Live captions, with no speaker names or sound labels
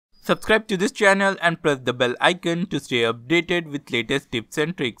Subscribe to this channel and press the bell icon to stay updated with latest tips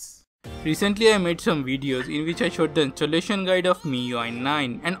and tricks. Recently I made some videos in which I showed the installation guide of MIUI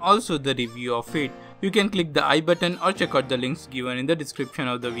 9 and also the review of it. You can click the I button or check out the links given in the description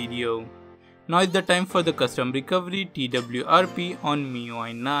of the video. Now is the time for the custom recovery TWRP on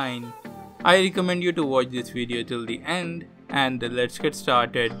MIUI 9. I recommend you to watch this video till the end and let's get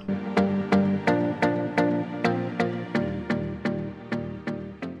started.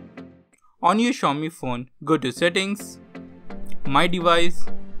 On your Xiaomi phone, go to Settings, My Device,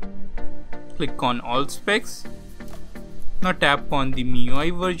 click on All Specs. Now tap on the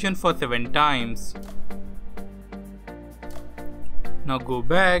MIUI version for 7 times. Now go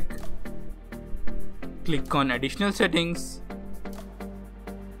back, click on Additional Settings.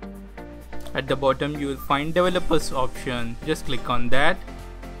 At the bottom you will find Developers option, just click on that.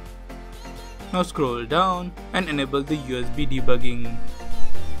 Now scroll down and enable the USB debugging.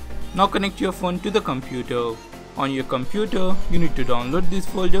 Now connect your phone to the computer. On your computer, you need to download this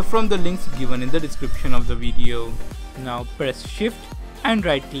folder from the links given in the description of the video. Now press Shift and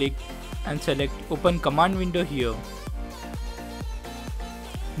right click and select Open Command window here.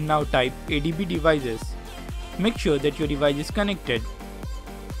 Now type ADB devices. Make sure that your device is connected.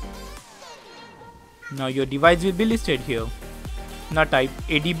 Now your device will be listed here. Now type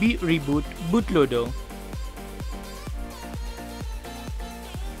ADB reboot bootloader.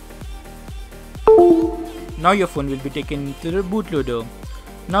 Now your phone will be taken into the bootloader.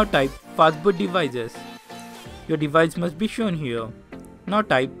 Now type fastboot devices. Your device must be shown here. Now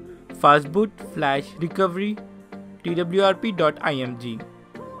type fastboot flash recovery twrp.img.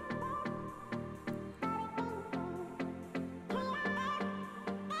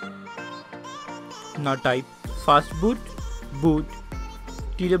 Now type fastboot boot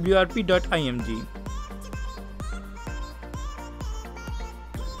twrp.img.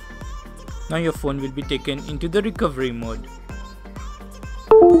 Now your phone will be taken into the recovery mode.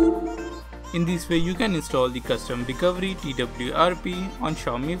 In this way you can install the custom recovery TWRP on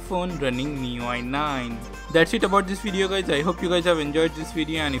Xiaomi phone running MIUI 9. That's it about this video guys. I hope you guys have enjoyed this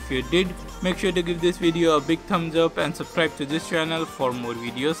video, and if you did, make sure to give this video a big thumbs up and subscribe to this channel for more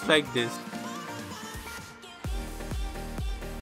videos like this.